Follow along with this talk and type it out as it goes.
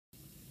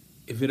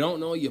If you don't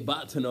know, you're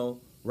about to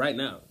know right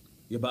now.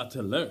 You're about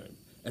to learn.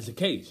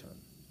 Education.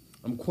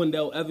 I'm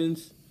Quindell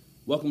Evans.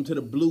 Welcome to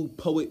the Blue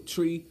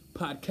Poetry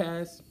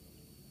Podcast,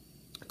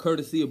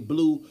 courtesy of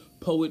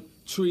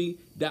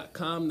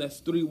BluePoetry.com.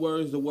 That's 3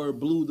 words, the word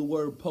blue, the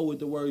word poet,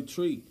 the word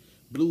tree.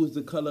 Blue is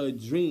the color of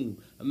dream,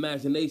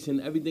 imagination,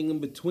 everything in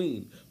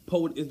between.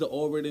 Poet is the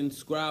orator and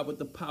scribe with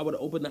the power to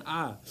open the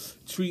eye.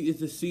 Tree is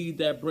the seed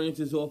that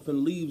branches off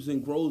and leaves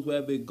and grows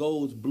wherever it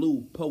goes.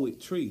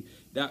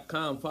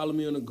 BluePoetry.com. Follow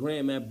me on the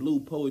gram at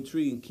Blue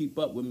Poetry and keep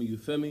up with me, you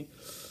feel me?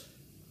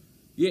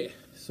 Yeah,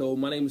 so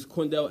my name is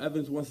Quindell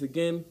Evans once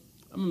again.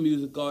 I'm a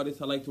music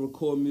artist. I like to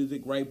record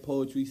music, write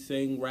poetry,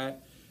 sing,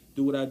 rap,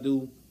 do what I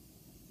do.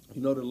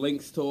 You know, the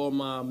links to all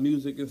my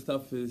music and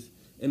stuff is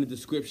in the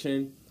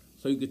description,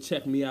 so you can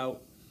check me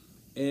out.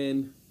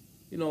 And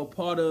you know, a big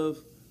part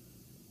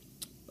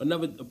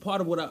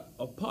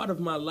of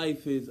my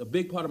life is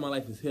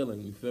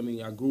healing. You feel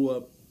me? I grew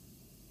up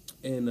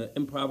in an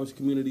impoverished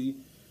community,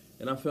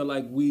 and I feel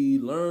like we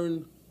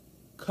learn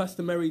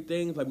customary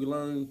things, like we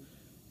learn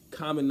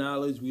common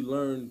knowledge, we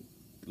learn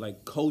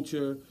like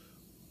culture,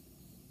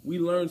 we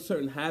learn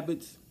certain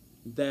habits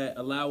that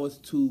allow us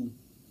to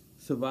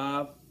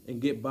survive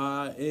and get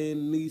by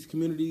in these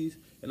communities.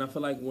 And I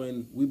feel like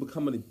when we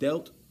become an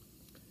adult,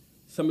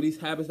 some of these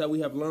habits that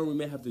we have learned, we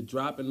may have to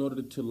drop in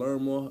order to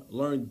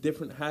learn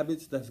different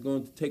habits that's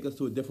going to take us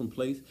to a different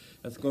place,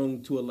 that's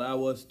going to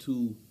allow us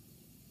to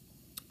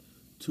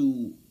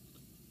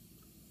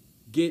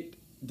get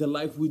the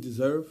life we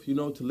deserve, you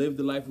know, to live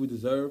the life we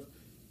deserve.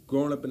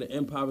 Growing up in an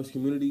impoverished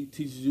community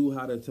teaches you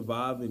how to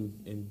survive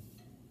and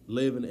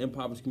live in an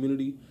impoverished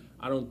community.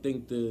 I don't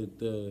think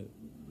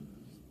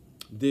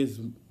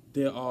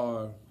there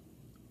are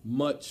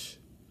much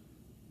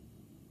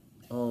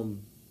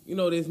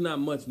there's not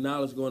much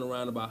knowledge going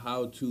around about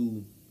how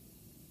to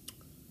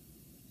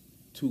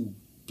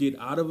get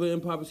out of an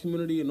impoverished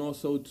community and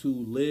also to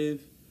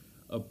live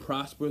a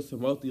prosperous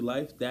and wealthy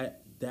life.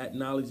 That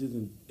knowledge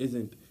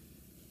isn't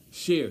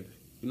shared.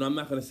 You know, I'm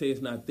not gonna say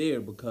it's not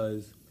there,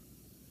 because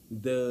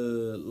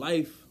the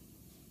life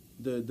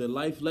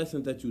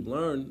lessons that you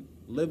learn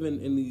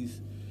living in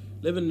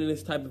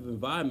this type of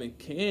environment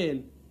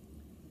can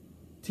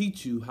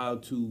teach you how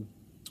to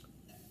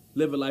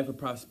live a life of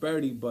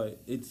prosperity,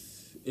 but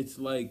it's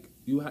like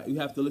you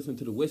have to listen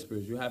to the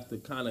whispers. You have to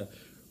kind of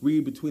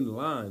read between the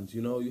lines.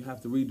 You know, you have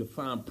to read the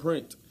fine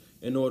print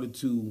in order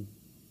to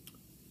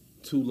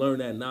learn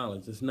that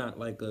knowledge. It's not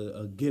like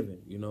a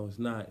given. You know, it's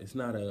not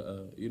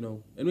a you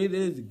know. I mean, it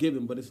is a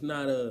given, but it's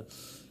not.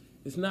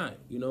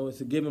 You know,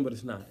 it's a given, but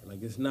it's not.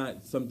 Like, it's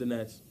not something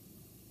that's,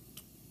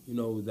 you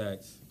know,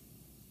 that's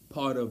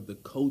part of the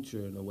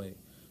culture in a way.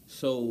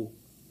 So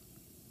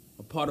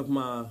a part of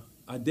my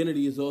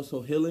identity is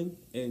also healing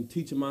and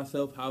teaching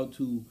myself how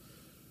to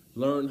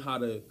learn how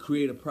to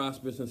create a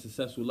prosperous and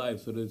successful life.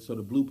 So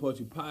the Blue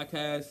Poetry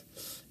Podcast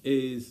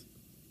is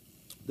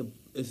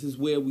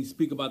where we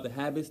speak about the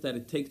habits that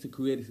it takes to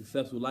create a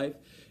successful life,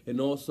 and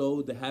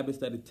also the habits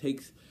that it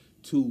takes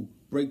to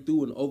break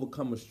through and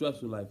overcome a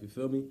stressful life. You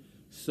feel me?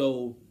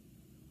 So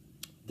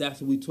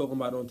that's what we're talking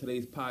about on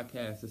today's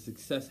podcast, the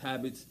success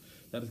habits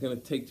that it's going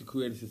to take to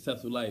create a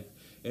successful life.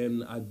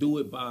 And I do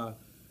it by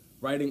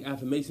writing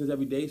affirmations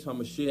every day. So I'm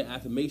going to share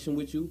affirmation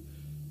with you,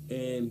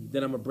 and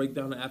then I'm going to break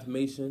down the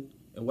affirmation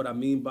and what I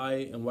mean by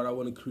it and what I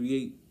want to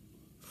create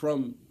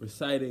from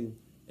reciting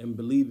and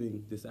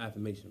believing this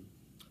affirmation.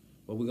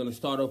 But we're going to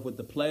start off with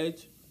the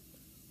pledge,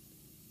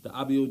 the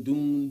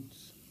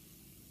Abiodun's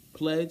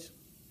pledge.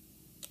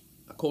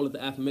 I call it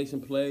the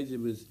affirmation pledge. It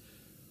was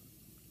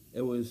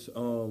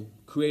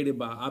created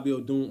by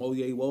Abiodun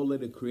Oyewole,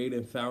 the creator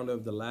and founder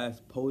of The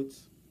Last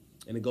Poets.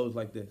 And it goes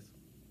like this.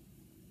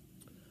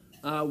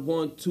 I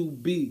want to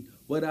be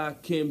what I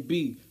can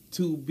be,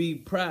 to be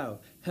proud,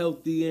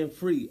 healthy and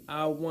free.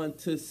 I want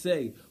to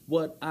say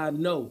what I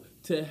know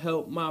to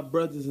help my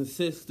brothers and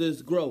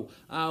sisters grow.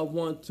 I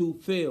want to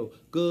feel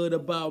good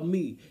about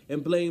me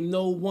and blame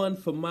no one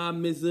for my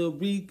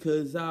misery,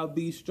 'cause I'll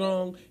be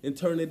strong and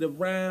turn it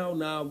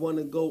around. I want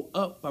to go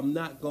up, I'm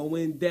not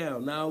going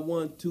down. I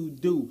want to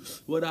do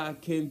what I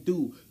can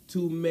do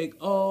to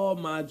make all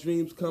my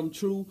dreams come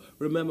true.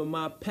 Remember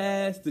my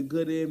past, the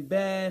good and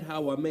bad,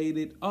 how I made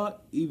it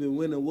art even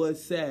when it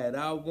was sad.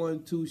 I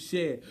want to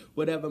share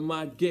whatever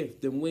my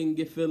gift, and when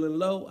you're feeling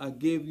low, I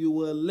give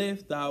you a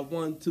lift. I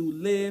want to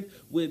live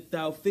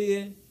without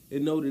fear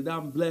and know that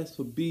I'm blessed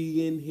for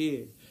being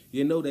here.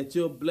 You know that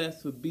you're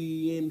blessed for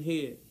being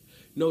here.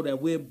 Know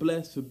that we're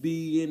blessed for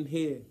being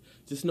here.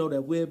 Just know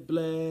that we're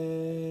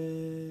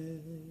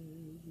blessed.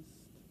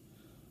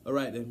 All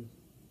right, then.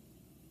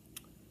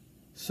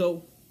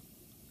 So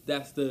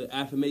that's the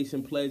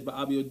affirmation pledge by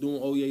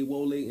Abiodun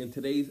Oyewole, and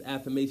today's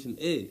affirmation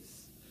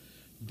is: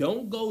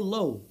 don't go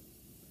low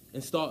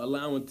and start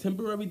allowing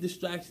temporary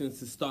distractions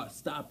to start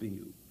stopping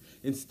you.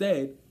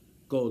 Instead,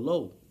 go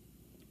low,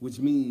 which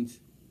means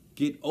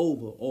get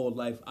over all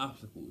life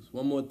obstacles.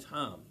 One more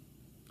time.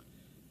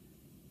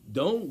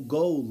 Don't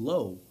go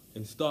low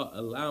and start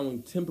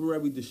allowing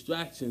temporary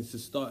distractions to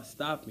start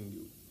stopping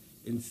you.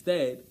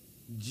 Instead,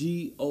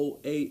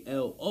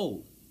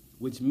 GOALO,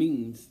 which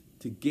means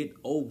to get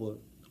over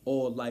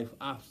all life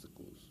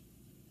obstacles.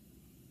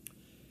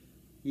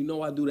 You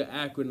know I do the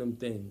acronym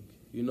thing.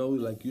 You know,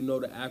 like you know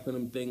the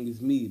acronym thing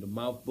is me. The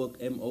mouth book,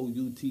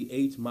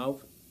 MOUTH,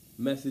 mouth,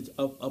 message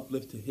of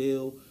uplift to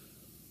heal,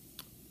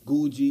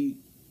 Gucci,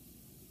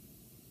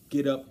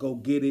 get up, go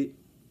get it,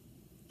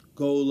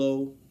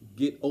 GOLO,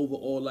 get over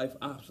all life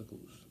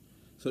obstacles.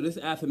 So this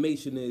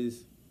affirmation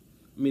is,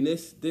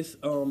 this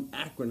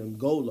acronym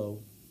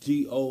GOLO,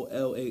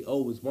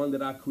 GOLAO, is one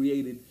that I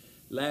created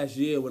last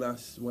year when I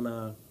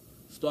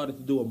started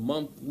to do a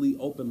monthly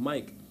open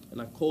mic,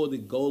 and I called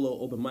it GOLO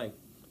Open Mic,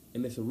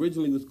 and this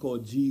originally was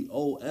called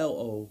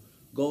GOLO,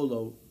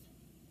 GOLO,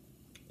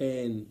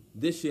 and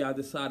this year I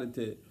decided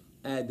to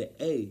add the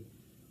A,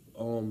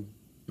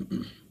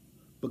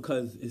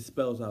 because it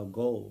spells out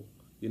goal,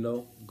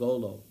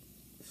 GOLO.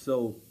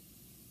 So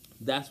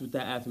that's what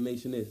that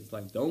affirmation is. It's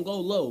like, don't go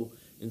low,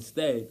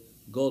 instead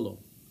GOLO,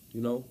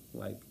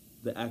 like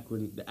the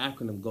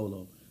acronym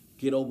GOLO.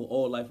 Get over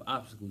all life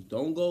obstacles.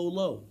 Don't go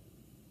low,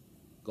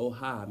 go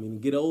high.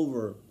 Get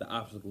over the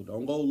obstacle.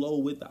 Don't go low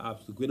with the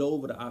obstacle. Get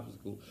over the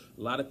obstacle.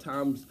 A lot of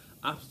times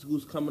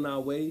obstacles coming our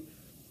way,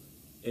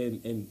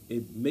 and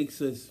it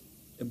makes us,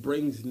 it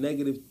brings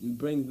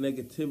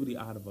negativity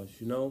out of us,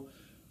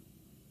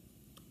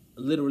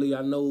 Literally,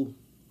 I know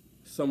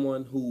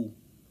someone who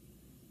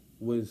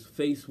was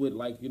faced with,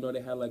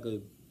 they had like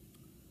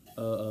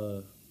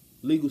a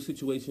legal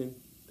situation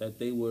that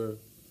they were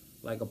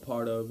like a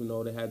part of,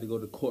 they had to go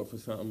to court for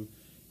something.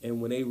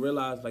 And when they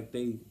realized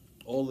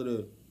all of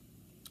the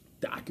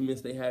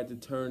documents they had to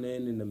turn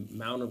in the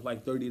amount of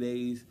 30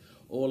 days,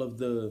 all of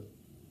the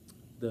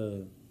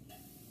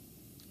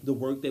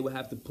work they would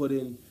have to put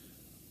in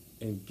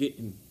and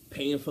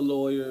paying for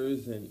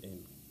lawyers and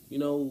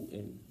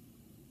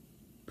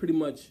pretty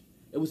much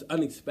it was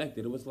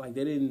unexpected. It was like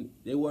they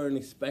weren't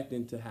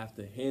expecting to have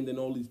to hand in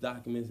all these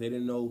documents. They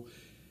didn't know,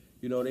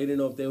 they didn't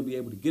know if they would be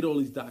able to get all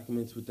these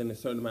documents within a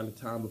certain amount of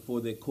time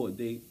before their court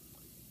date,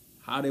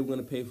 how they were going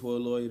to pay for a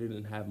lawyer. They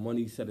didn't have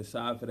money set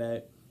aside for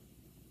that.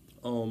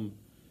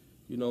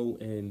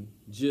 And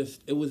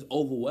just, it was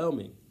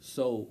overwhelming.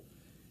 So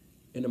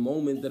in the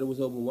moment that it was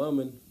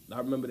overwhelming, I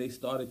remember they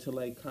started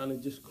to kind of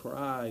just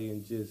cry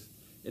and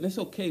it's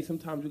okay.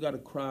 Sometimes you got to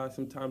cry.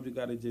 Sometimes you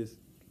got to just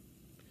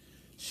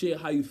share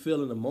how you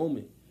feel in the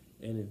moment.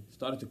 And it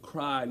started to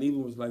cry, and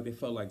even was they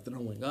felt like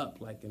throwing up,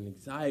 an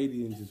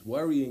anxiety and just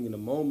worrying in the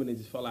moment. They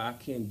just felt like, I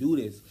can't do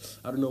this.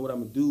 I don't know what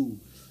I'm going to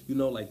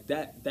do.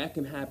 That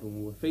can happen.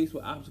 When we're faced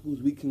with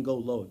obstacles, we can go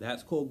low.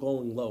 That's called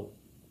going low.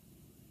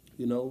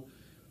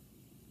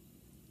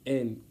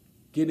 And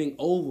getting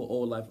over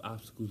all life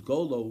obstacles,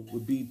 go low,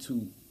 would be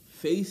to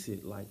face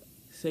it.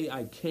 Say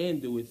I can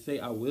do it, say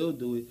I will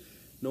do it,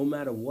 no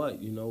matter what,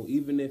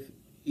 even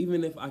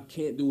if I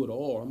can't do it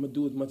all, I'm going to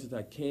do as much as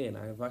I can.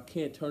 If I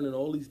can't turn in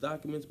all these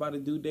documents by the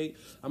due date,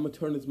 I'm going to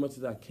turn as much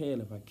as I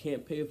can. If I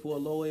can't pay for a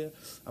lawyer,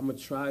 I'm going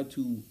to try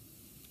to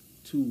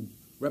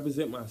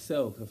represent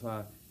myself.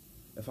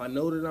 If I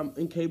know that I'm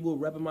incapable of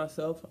repping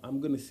myself, I'm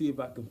going to see if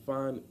I can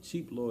find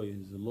cheap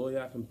lawyers, a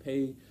lawyer I can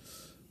pay,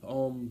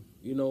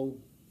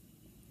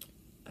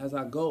 as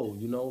I go,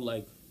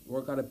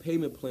 work out a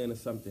payment plan or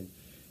something.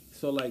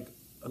 So,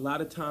 a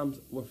lot of times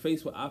we're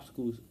faced with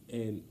obstacles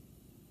and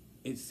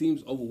it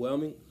seems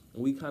overwhelming,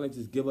 and we kind of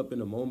just give up in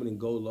the moment and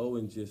go low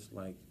and just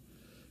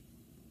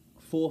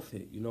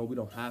forfeit. We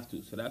don't have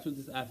to. So that's what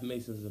this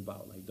affirmation is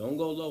about. Don't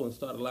go low and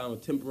start allowing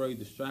temporary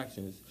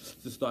distractions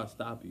to start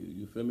stopping you.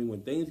 You feel me?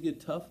 When things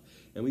get tough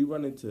and we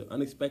run into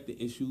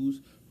unexpected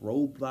issues,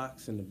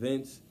 roadblocks and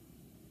events,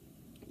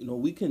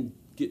 we can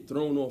get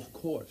thrown off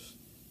course.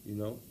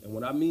 And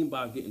what I mean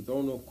by getting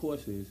thrown off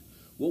course is,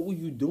 what were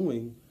you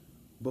doing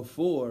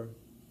before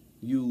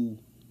you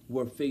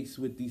were faced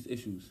with these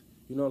issues?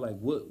 What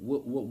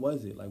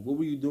was it? What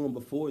were you doing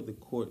before the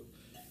court,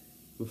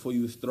 before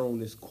you was thrown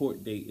this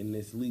court date and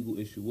this legal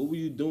issue? What were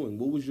you doing?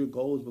 What was your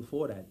goals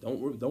before that?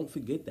 Don't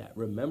forget that.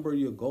 Remember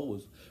your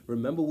goals.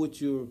 Remember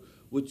what you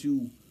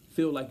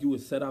feel like you were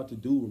set out to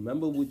do.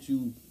 Remember what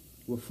you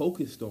were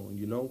focused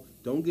on,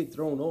 Don't get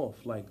thrown off.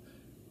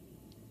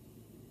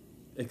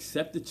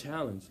 Accept the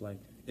challenge.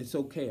 It's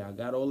okay. I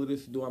got all of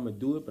this to do. I'm going to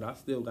do it, but I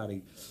still got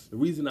to, the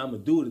reason I'm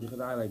going to do it is because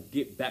I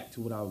get back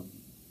to what I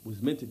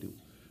was meant to do.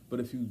 But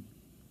if you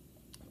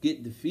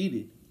get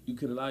defeated, you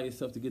can allow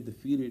yourself to get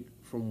defeated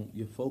from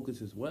your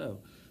focus as well.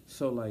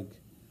 So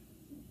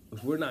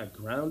if we're not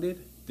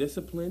grounded,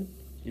 disciplined,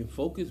 and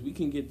focused, we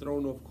can get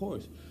thrown off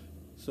course.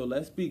 So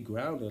let's be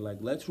grounded.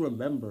 Let's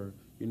remember,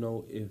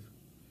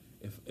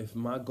 if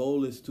my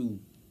goal is to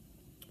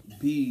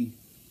be,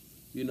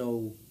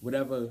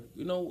 whatever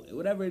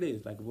it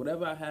is,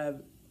 whatever I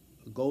have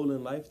a goal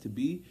in life to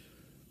be,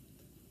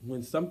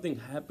 when something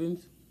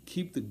happens,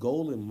 keep the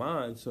goal in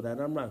mind so that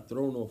I'm not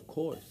thrown off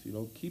course.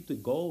 Keep the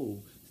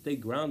goal. Stay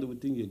grounded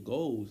within your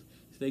goals.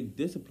 Stay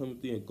disciplined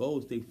within your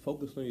goals. Stay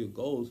focused on your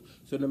goals.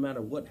 So no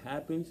matter what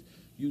happens,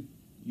 you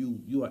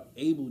are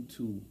able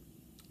to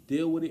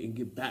deal with it and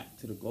get back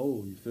to the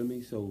goal. You feel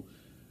me? So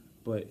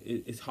But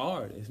it's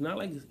hard. It's not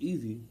like it's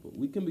easy, but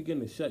we can begin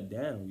to shut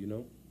down,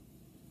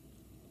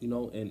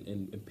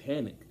 and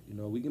panic.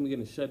 We can begin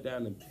to shut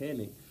down and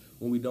panic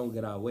when we don't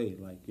get our way.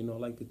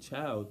 Like a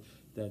child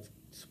that's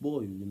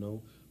spoiled,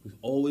 who's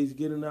always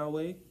getting our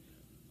way,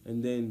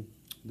 and then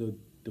the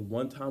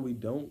one time we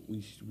don't,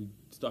 we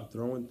start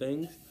throwing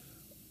things.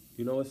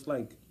 It's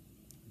like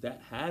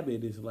that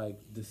habit is like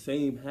the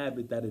same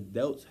habit that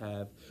adults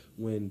have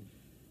when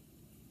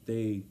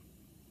they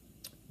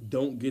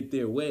don't get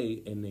their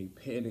way and they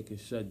panic and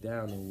shut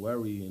down and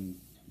worry and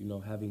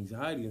have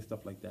anxiety and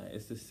stuff like that.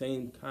 It's the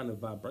same kind of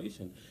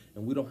vibration,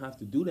 and we don't have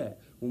to do that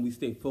when we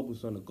stay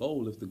focused on the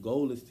goal. If the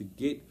goal is to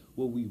get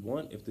what we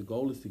want, if the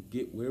goal is to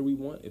get where we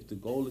want, if the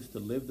goal is to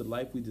live the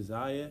life we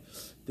desire,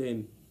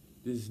 then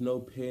there's no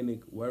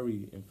panic,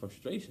 worry, and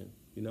frustration.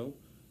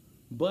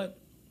 But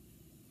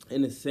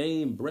in the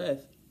same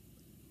breath,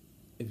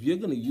 if you're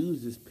gonna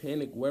use this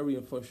panic, worry,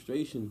 and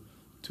frustration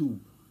to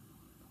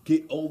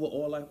get over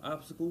all life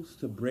obstacles,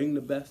 to bring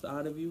the best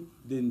out of you,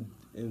 then,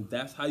 and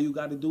that's how you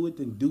got to do it,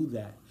 then do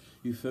that.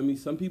 You feel me?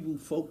 Some people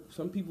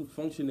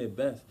function their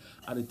best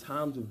out of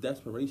times of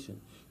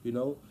desperation.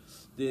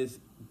 There's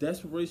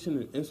desperation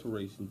and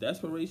inspiration.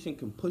 Desperation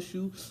can push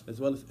you as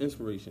well as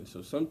inspiration.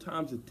 So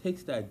sometimes it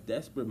takes that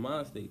desperate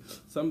mind state.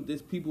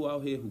 There's people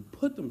out here who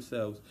put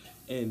themselves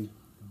in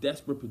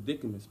desperate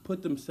predicaments,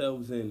 put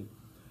themselves in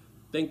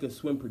think or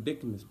swim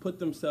predicaments, put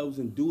themselves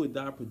in do or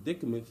die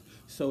predicaments,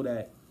 so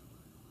that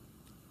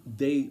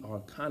they are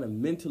kind of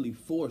mentally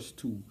forced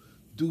to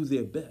do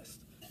their best,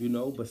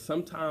 But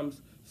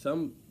sometimes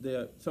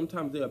there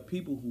are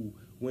people who,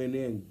 when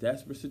they're in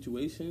desperate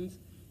situations,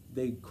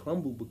 they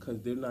crumble because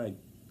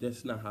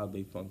that's not how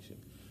they function.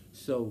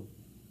 So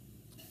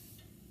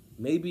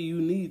maybe you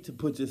need to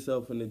put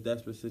yourself in a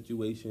desperate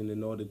situation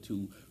in order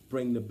to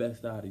bring the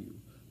best out of you.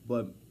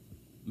 But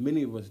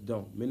many of us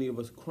don't. Many of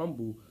us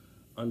crumble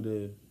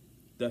under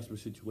desperate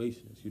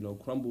situations,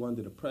 crumble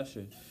under the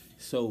pressure.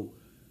 So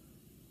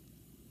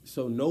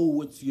know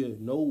what's your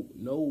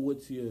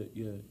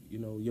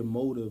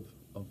motive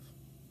of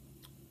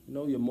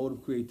your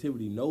motive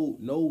creativity. Know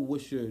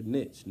what's your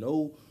niche.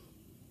 Know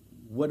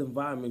what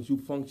environments you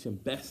function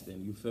best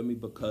in. You feel me?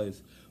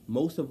 Because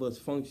most of us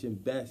function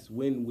best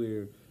when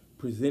we're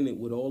presented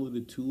with all of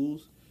the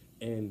tools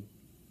and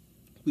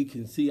we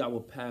can see our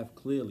path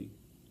clearly.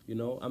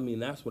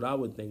 That's what I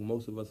would think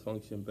most of us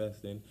function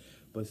best in.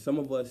 But some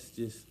of us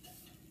just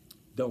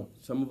don't.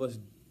 Some of us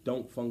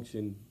don't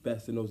function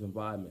best in those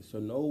environments. So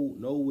know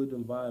what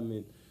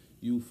environment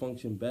you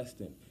function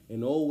best in,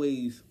 and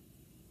always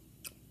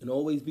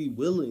be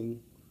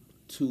willing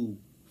to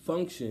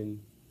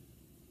function,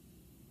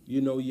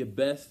 your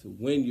best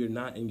when you're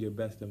not in your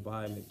best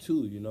environment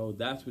too.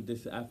 That's what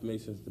this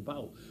affirmation is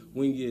about.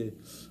 When you're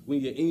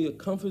in your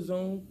comfort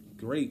zone,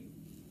 great,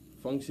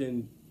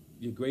 function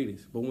your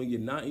greatest. But when you're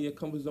not in your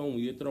comfort zone,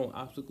 when you're throwing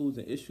obstacles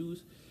and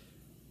issues,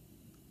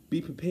 be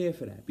prepared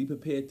for that. Be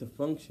prepared to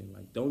function.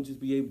 Like, don't just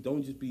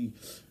be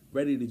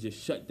ready to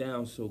just shut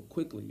down so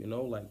quickly.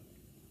 Like,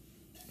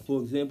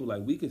 for example,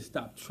 like, we could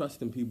stop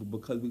trusting people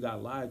because we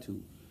got lied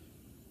to.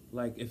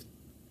 Like, if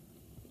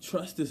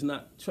trust is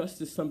something,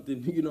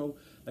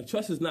 like,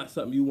 trust is not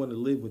something you want to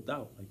live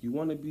without. Like, you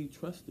want to be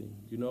trusting,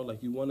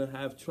 like, you want to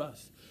have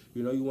trust.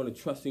 You want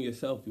to trust in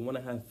yourself. You want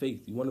to have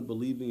faith. You want to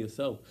believe in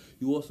yourself.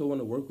 You also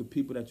want to work with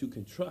people that you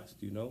can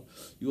trust, You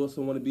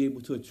also want to be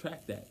able to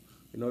attract that.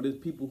 There's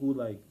people who,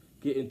 like,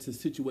 get into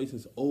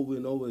situations over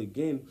and over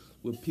again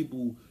where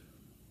people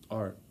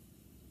are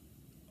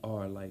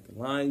like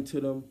lying to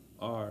them,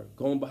 are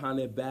going behind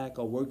their back,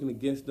 are working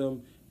against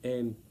them,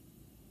 and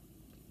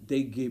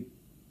they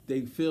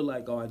feel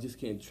like, oh, I just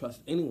can't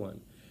trust anyone.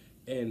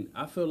 And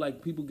I feel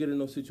like people get in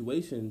those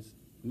situations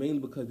mainly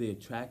because they're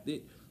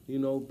attracted,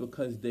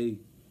 because they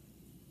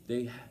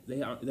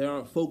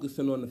aren't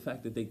focusing on the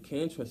fact that they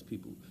can trust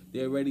people.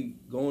 They're already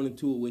going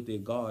into it with their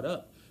guard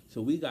up.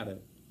 So we gotta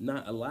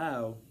not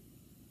allow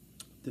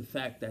the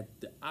fact that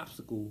the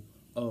obstacle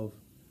of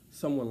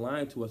someone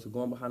lying to us or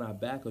going behind our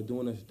back or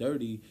doing us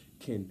dirty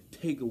can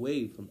take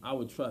away from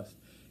our trust,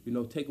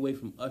 take away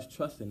from us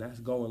trusting. That's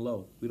going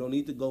low. We don't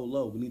need to go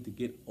low. We need to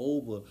get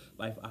over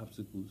life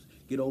obstacles,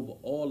 get over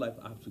all life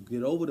obstacles,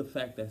 get over the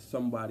fact that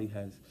somebody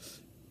has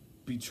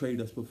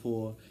betrayed us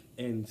before,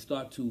 and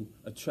start to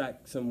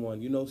attract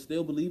someone,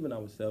 still believe in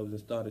ourselves and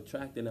start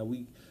attracting that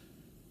we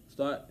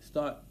start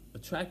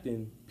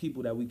attracting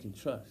people that we can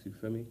trust. You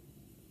feel me?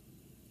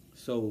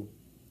 So,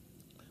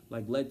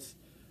 like, let's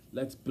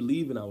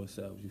believe in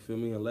ourselves. You feel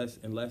me? And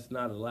let's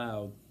not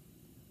allow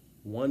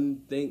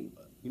one thing.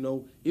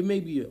 It may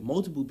be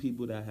multiple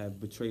people that have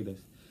betrayed us,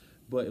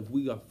 but if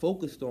we are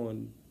focused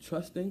on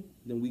trusting,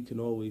 then we can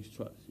always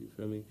trust. You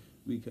feel me?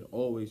 We can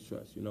always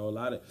trust.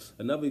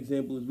 Another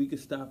example is we could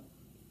stop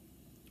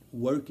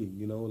working.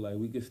 Like,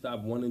 we could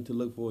stop wanting to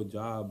look for a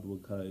job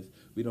because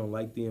we don't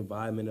like the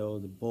environment or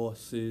the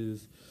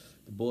bosses.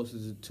 The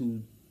bosses are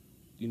too,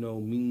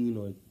 mean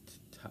or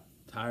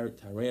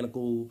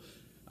tyrannical.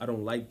 I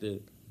don't like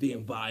the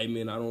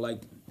environment. I don't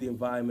like the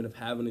environment of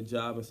having a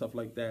job and stuff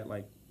like that.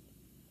 Like,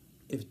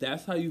 if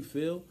that's how you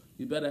feel,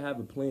 you better have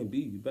a plan B.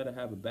 You better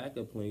have a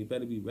backup plan. You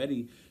better be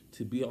ready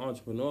to be an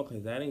entrepreneur,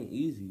 because that ain't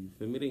easy.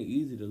 For me, it ain't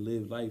easy to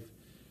live life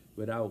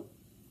without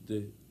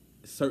the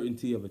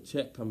certainty of a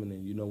check coming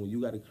in. You know, when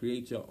you got to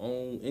create your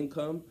own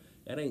income,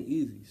 that ain't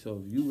easy.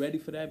 So if you ready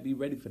for that, be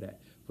ready for that.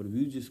 But if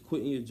you just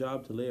quitting your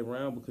job to lay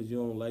around because you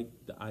don't like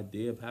the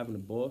idea of having a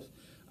boss,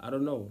 I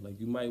don't know. Like,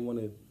 you might want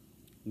to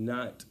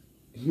not,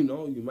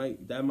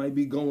 that might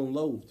be going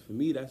low. For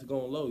me, that's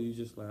going low. You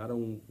just like, I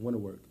don't want to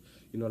work.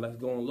 That's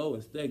going low.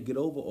 Instead, get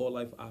over all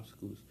life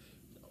obstacles.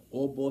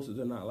 All bosses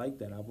are not like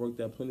that. I've worked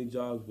at plenty of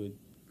jobs with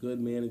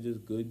good managers,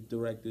 good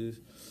directors,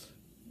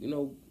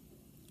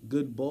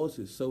 good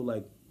bosses. So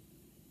like,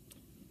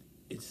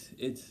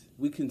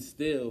 we can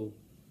still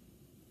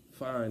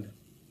find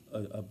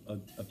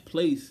a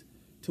place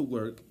to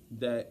work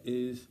that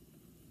is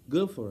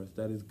good for us,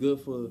 that has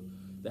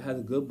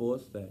a good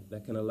boss,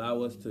 that can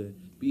allow us to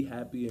be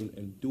happy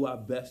and do our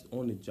best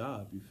on the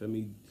job. You feel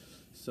me?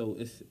 So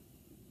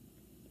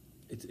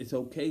it's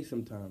okay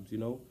sometimes,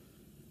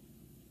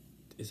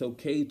 It's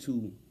okay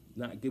to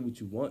not get what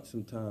you want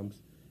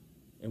sometimes.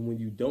 And when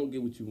you don't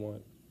get what you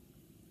want,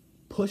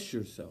 push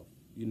yourself,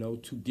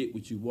 to get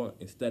what you want,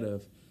 instead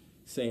of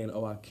saying,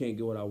 oh, I can't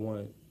get what I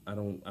want. I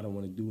don't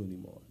want to do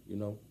anymore,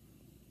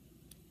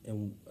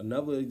 And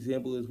another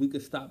example is we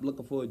could stop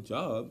looking for a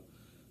job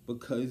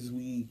because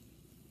we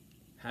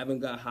haven't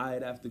got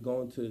hired after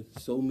going to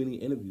so many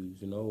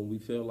interviews, and we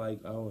feel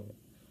like, oh,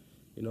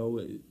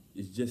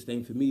 it just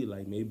ain't for me.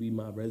 Like, maybe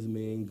my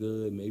resume ain't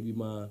good. Maybe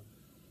my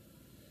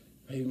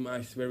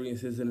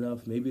experience isn't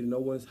enough. Maybe no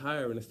one's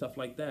hiring and stuff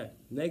like that.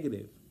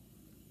 Negative.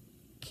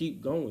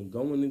 Keep going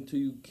until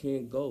you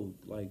can't go.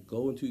 Like,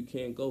 go until you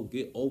can't go.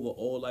 Get over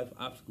all life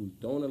obstacles.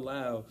 Don't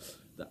allow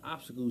the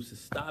obstacles to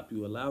stop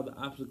you. Allow the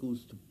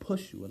obstacles to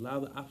push you. Allow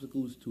the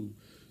obstacles to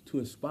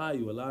inspire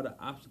you. Allow the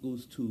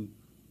obstacles to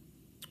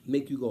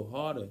make you go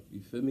harder.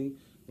 You feel me?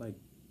 Like,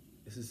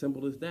 it's as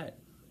simple as that,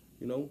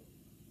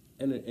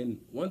 And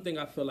one thing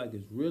I feel like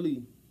is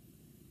really,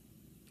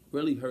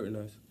 really hurting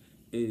us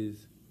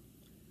is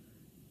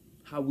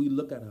how we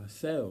look at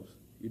ourselves.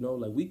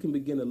 Like, we can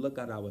begin to look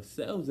at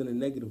ourselves in a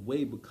negative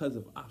way because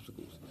of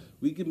obstacles.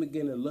 We can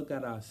begin to look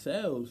at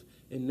ourselves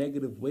in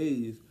negative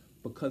ways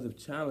because of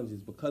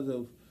challenges, because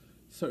of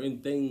certain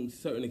things,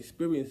 certain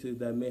experiences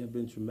that may have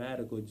been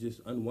traumatic or just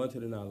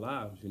unwanted in our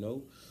lives,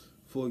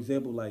 For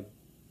example, like,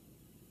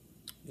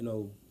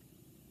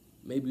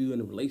 maybe you're in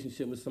a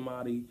relationship with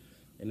somebody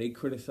and they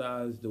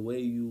criticize the way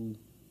your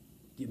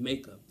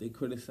makeup, they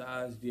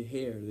criticize your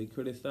hair, they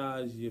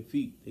criticize your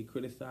feet, they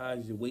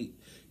criticize your weight,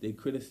 they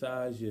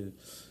criticize your,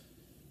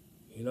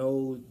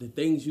 the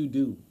things you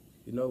do,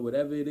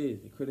 whatever it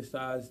is, they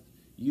criticize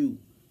you.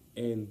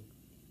 And,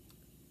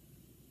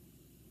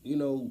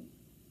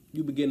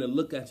 you begin to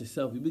look at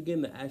yourself, you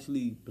begin to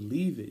actually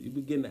believe it, you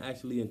begin to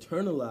actually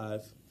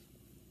internalize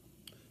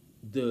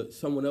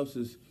someone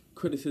else's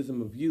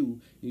criticism of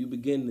you, and you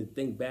begin to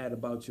think bad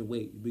about your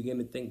weight. You begin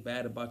to think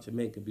bad about your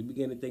makeup. You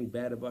begin to think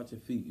bad about your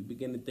feet. You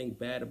begin to think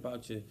bad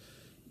about your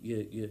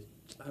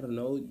I don't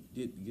know,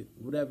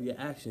 whatever your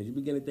actions. You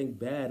begin to think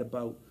bad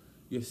about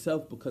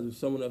yourself because of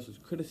someone else's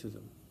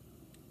criticism.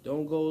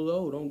 Don't go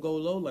low. Don't go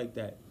low like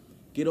that.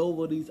 Get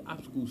over these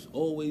obstacles.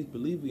 Always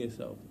believe in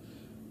yourself.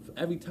 For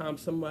every time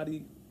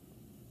somebody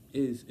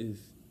is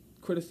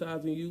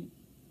criticizing you,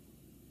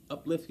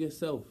 uplift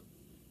yourself.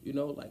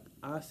 Like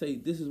I say,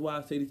 this is why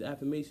I say these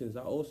affirmations.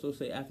 I also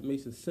say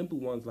affirmations, simple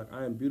ones like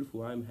I am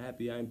beautiful, I am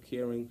happy, I am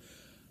caring,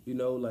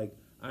 like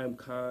I am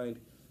kind,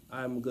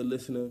 I am a good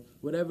listener,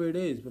 whatever it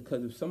is.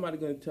 Because if somebody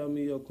gonna tell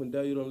me, yo,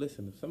 Quindell, you don't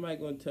listen. If somebody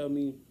gonna tell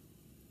me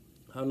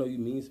how I know you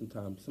mean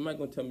sometimes, somebody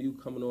gonna tell me you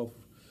coming off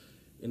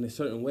in a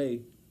certain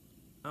way,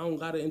 I don't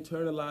gotta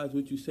internalize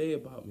what you say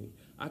about me.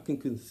 I can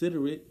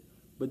consider it,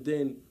 but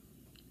then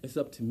it's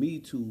up to me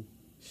to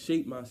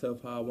shape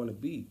myself how I want to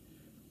be.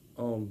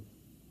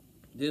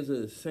 There's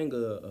a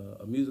singer,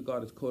 a music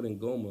artist called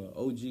Ngoma,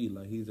 OG,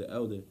 like he's an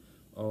elder,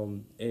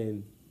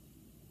 and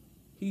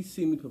he's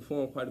seen me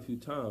perform quite a few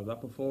times. I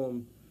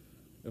performed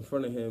in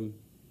front of him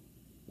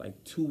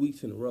like 2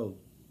 weeks in a row,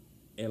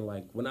 and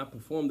like when I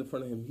performed in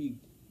front of him,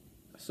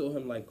 I saw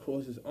him like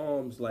cross his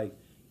arms, like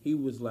he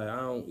was like, I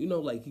don't,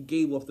 like he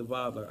gave off the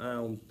vibe like I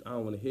don't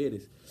want to hear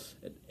this,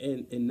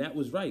 and that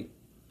was right,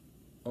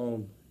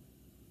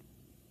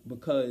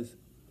 because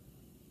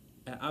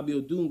at Abiel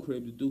Doom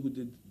Crib, the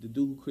dude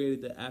who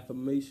created the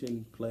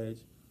affirmation pledge,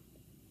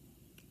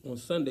 on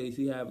Sundays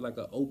he have like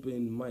an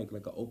open mic,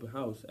 like an open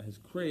house at his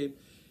crib,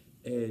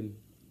 and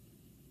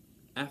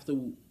after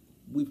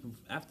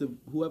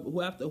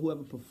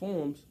whoever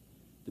performs,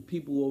 the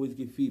people always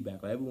get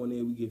feedback. Like everyone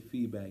there, we get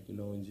feedback,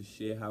 and just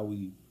share how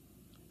we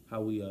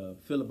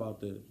feel about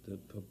the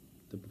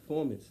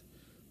performance.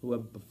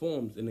 Whoever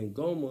performs, and then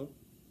Ngoma,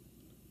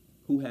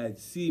 who had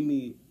seen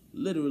me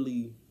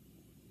literally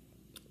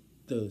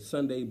the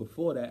Sunday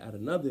before that at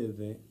another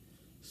event,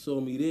 saw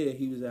me there.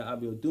 He was at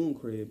Abiel Doom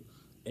Crib,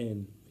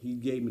 and he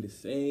gave me the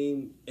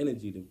same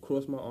energy to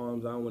cross my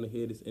arms. I don't want to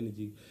hear this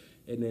energy.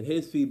 And then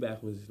his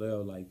feedback was,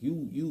 like,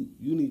 you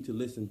need to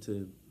listen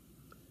to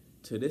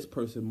this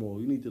person more.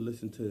 You need to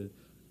listen to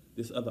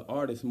this other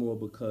artist more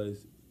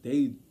because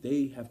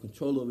they have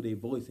control over their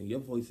voice and your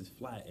voice is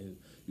flat and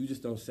you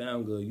just don't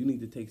sound good. You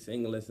need to take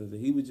singing lessons.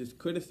 And he was just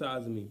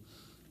criticizing me.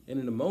 And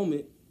in the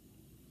moment,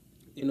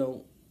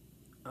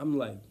 I'm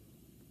like,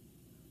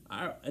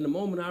 in the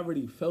moment I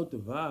already felt the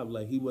vibe,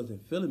 like he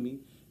wasn't feeling me.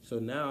 So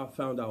now I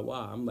found out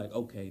why. I'm like,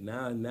 okay,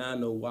 now I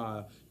know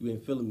why you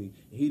ain't feeling me.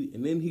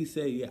 And then he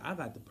said, yeah, I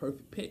got the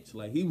perfect pitch.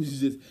 Like he was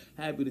just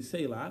happy to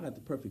say, like, I got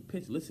the perfect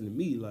pitch. Listen to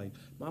me, like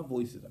my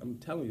voice is. I'm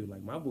telling you,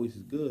 like my voice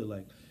is good.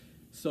 Like,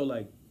 so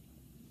like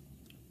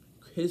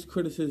his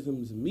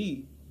criticisms of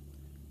me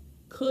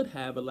could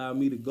have allowed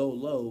me to go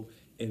low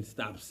and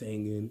stop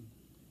singing.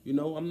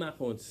 I'm not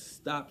going to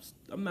stop.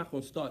 I'm not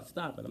going to start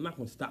stopping. I'm not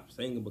going to stop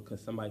singing because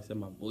somebody said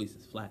my voice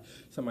is flat.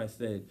 Somebody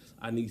said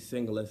I need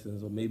singing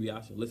lessons or maybe I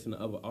should listen to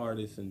other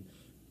artists. And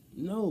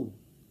no,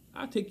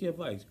 I take your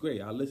advice. Great.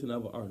 I listen to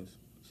other artists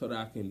so that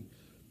I can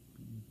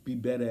be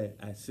better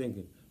at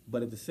singing.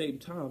 But at the same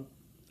time,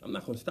 I'm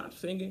not going to stop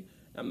singing.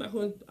 I'm not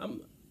going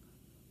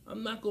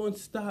to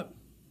stop,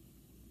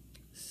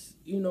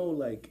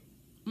 like,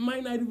 I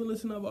might not even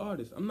listen to other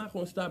artists. I'm not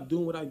going to stop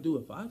doing what I do.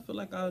 If I feel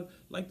like I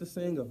like to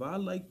sing,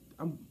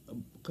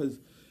 because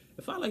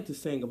if I like to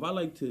sing, if I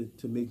like to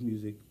make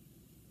music,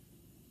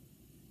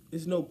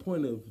 there's no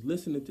point of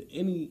listening to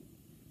anything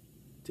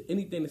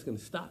that's going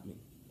to stop me,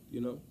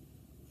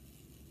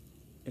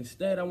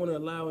 Instead, I want to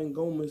allow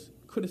Ngoma's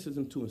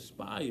criticism to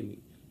inspire me,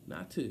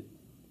 not to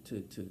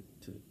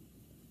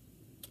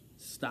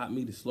stop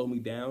me, to slow me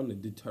down, to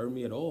deter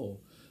me at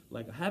all.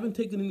 Like, I haven't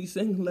taken any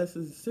singing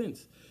lessons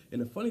since. And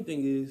the funny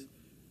thing is,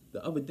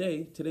 the other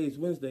day, today is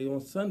Wednesday,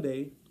 on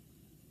Sunday,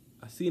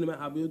 I seen him at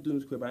Abil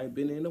Doom's crib. I ain't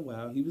been there in a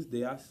while. He was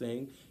there, I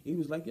sang. He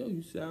was like, yo,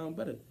 you sound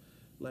better.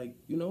 Like,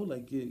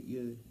 like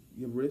your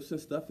riffs and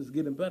stuff is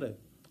getting better.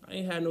 I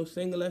ain't had no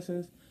singing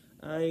lessons.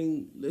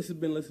 Been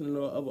listening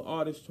to other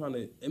artists trying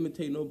to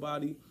imitate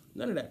nobody.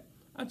 None of that.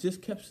 I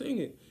just kept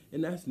singing.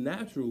 And that's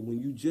natural when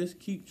you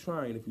just keep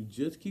trying. If you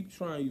just keep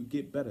trying, you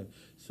get better.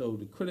 So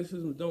the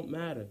criticisms don't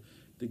matter.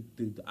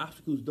 The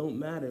obstacles don't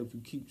matter if you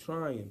keep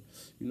trying.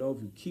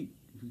 If you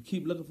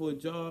keep looking for a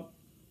job,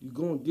 you're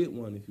gonna get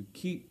one. If you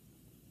keep,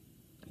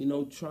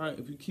 trying,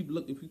 if you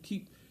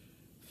keep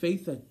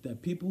faith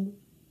that people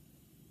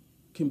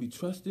can be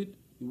trusted,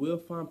 you will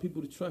find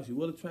people to trust. You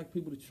will attract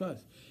people to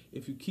trust.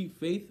 If you keep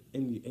faith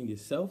in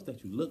yourself,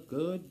 that you look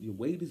good, your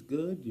weight is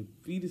good, your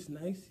feet is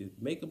nice, your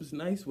makeup is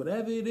nice,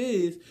 whatever it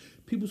is,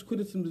 people's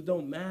criticisms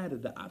don't matter.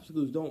 The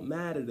obstacles don't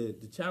matter. The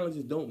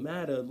challenges don't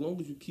matter as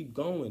long as you keep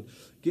going.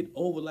 Get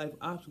over life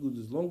obstacles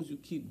as long as you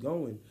keep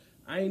going.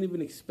 I ain't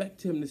even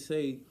expect him to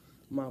say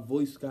my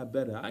voice got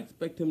better. I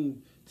expect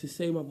him to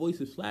say my voice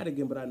is flat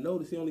again, but I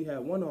noticed he only had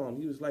one arm.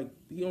 He was like,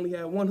 he only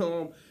had one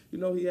arm.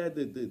 He had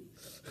the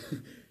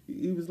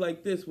he was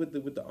like this with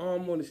the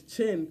arm on his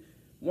chin,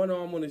 one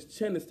arm on his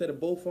chin instead of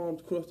both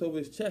arms crossed over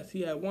his chest.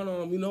 He had one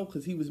arm,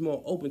 because he was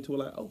more open to it.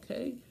 Like,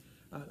 okay,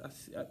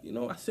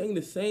 I sang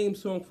the same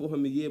song for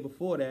him a year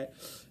before that,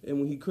 and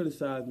when he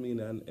criticized me,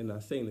 and I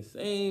sang the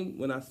same.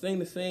 When I sang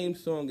the same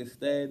song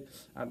instead,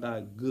 I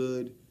got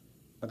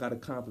a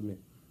compliment.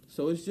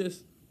 So it's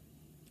just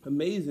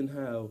amazing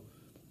how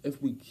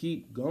if we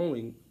keep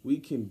going, we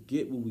can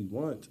get what we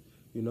want.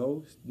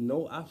 No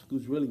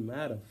obstacles really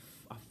matter.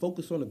 I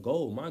focus on the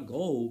goal. My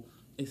goal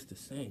is to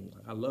sing.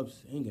 Like, I love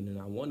singing, and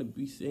I want to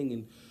be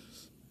singing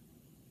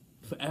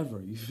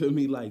forever. You feel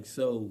me? Like,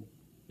 so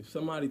if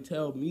somebody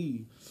tell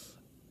me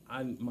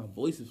my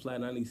voice is flat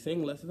and I need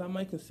singing lessons, I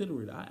might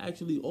consider it. I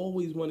actually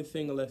always wanted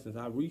singing lessons.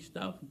 I reached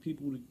out for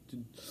people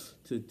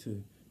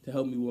to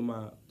help me with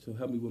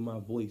my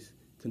voice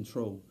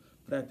control.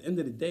 But at the end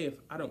of the day,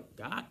 if I don't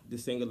got the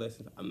singing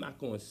lessons, I'm not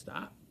going to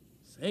stop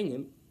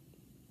singing.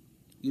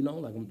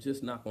 Like, I'm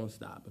just not going to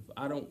stop. If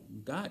I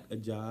don't got a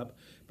job,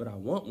 but I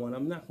want one,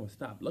 I'm not going to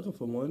stop looking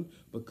for one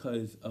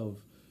because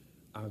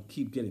I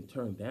keep getting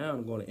turned down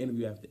and going to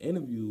interview after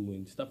interview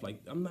and stuff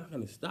like that. I'm not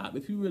going to stop.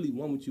 If you really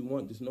want what you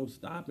want, there's no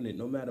stopping it,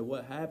 no matter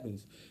what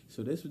happens.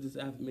 So this what this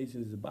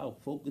affirmation is about.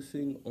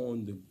 Focusing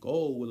on the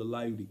goal will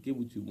allow you to get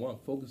what you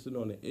want. Focusing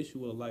on the issue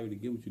will allow you to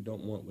get what you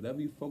don't want.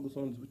 Whatever you focus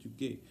on is what you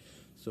get.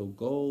 So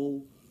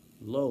go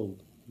low.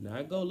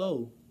 Not go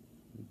low.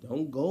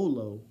 Don't go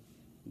low.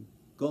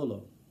 Go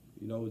low.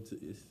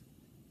 It's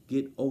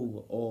get over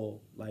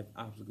all life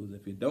obstacles.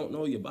 If you don't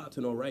know, you're about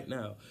to know right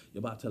now. You're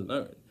about to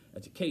learn.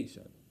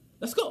 Education.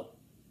 Let's go.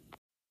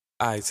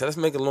 All right, so let's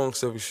make a long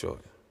story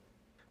short.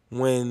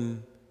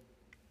 When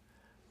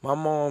my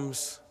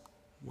mom's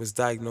was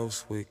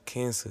diagnosed with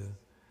cancer,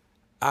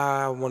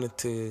 I wanted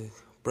to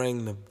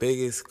bring the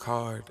biggest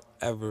card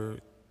ever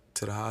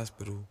to the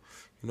hospital,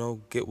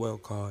 get well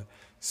card.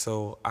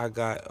 So I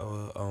got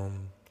a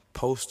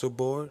poster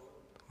board,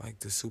 like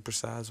the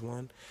supersized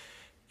one,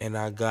 and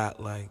I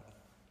got like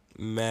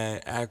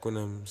mad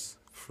acronyms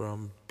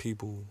from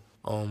people,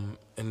 and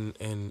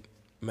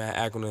mad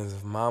acronyms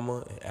of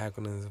Mama and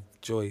acronyms of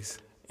Joyce.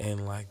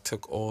 and like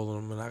took all of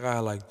them. And I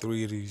got like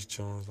 3 of these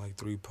joints, like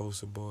 3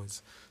 poster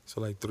boards.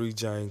 So like 3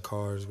 giant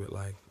cards with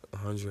like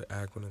 100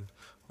 acronyms.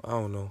 I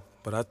don't know.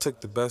 But I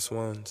took the best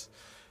ones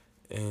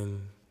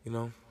and, you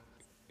know,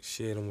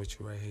 shared them with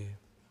you right here.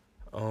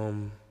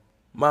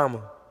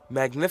 Mama,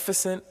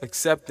 magnificent,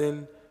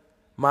 accepting,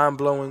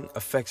 mind-blowing,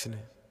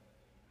 affectionate.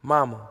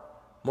 Mama,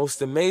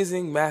 most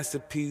amazing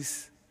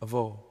masterpiece of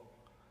all.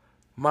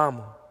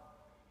 Mama,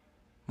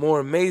 more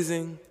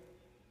amazing,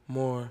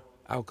 more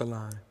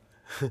alkaline.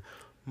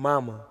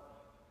 Mama,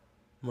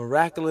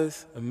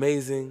 miraculous,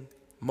 amazing,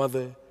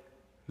 mother,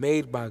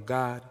 made by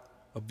God,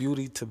 a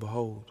beauty to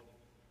behold.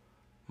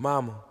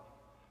 Mama,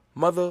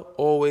 mother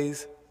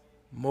always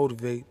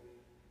motivate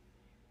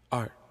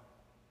art.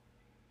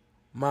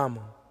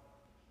 Mama,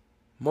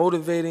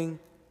 motivating,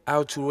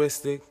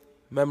 altruistic,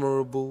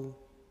 memorable,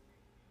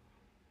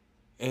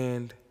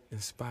 and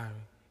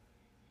inspiring.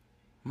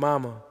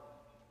 Mama,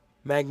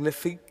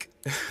 magnifique,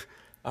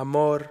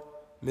 amor,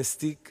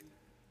 mystique,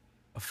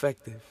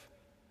 effective.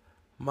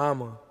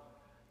 Mama,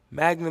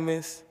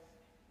 magnanimous,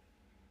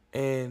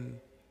 and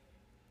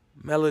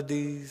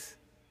melodies,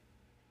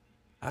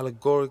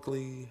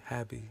 allegorically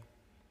happy.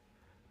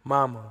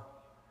 Mama,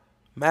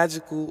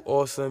 magical,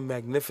 awesome,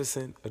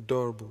 magnificent,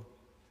 adorable.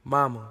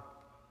 Mama,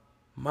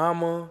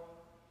 mama,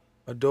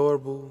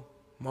 adorable,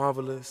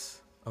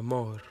 marvelous,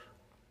 amor.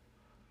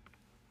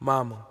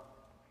 Mama,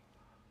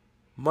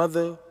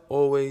 mother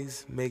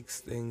always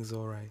makes things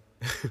all right.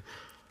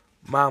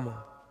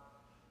 Mama,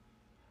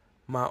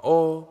 my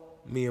all,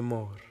 mi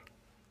amor.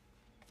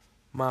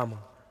 Mama,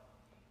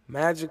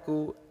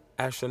 magical,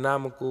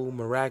 astronomical,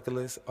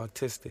 miraculous,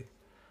 artistic.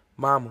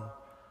 Mama,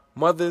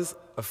 mother's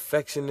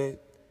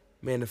affectionate,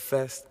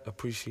 manifest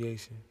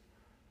appreciation.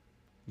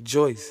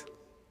 Joyce,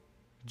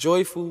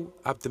 joyful,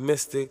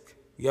 optimistic,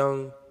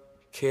 young,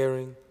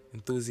 caring,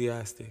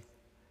 enthusiastic.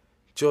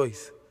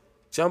 Joyce,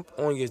 jump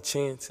on your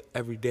chance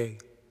every day.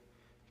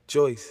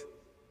 Joyce,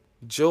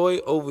 joy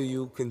over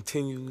you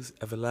continues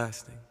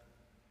everlasting.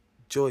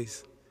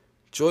 Joyce,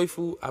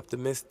 joyful,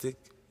 optimistic,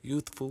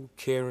 youthful,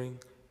 caring,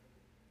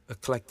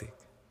 eclectic.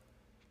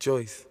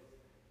 Joyce,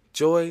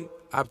 joy,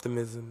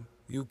 optimism,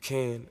 you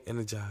can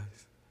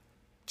energize.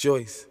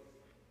 Joyce,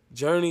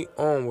 journey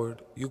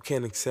onward, you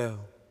can excel.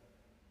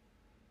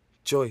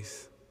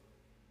 Joyce,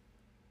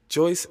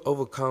 Joyce,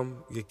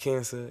 overcome your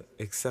cancer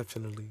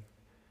exceptionally.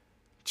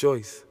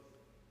 Joyce,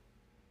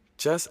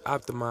 just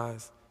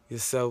optimize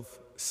yourself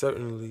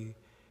certainly,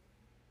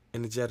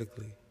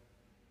 energetically.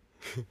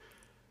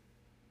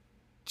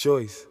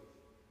 Joyce,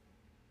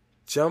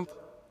 jump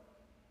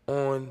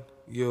on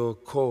your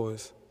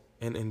cause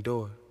and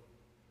endure.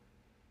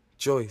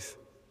 Joyce,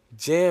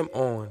 jam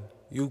on,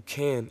 you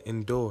can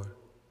endure.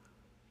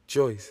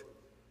 Joyce,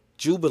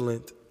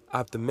 jubilant,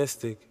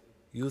 optimistic,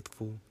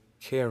 youthful,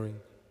 caring,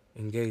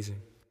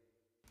 engaging.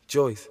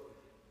 Joyce,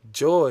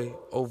 joy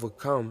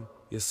overcome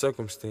your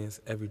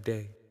circumstance every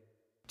day.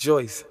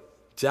 Joyce,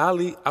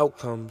 jolly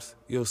outcomes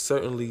you'll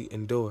certainly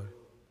endure.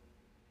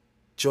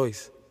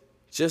 Joyce,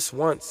 just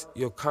once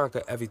you'll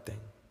conquer everything.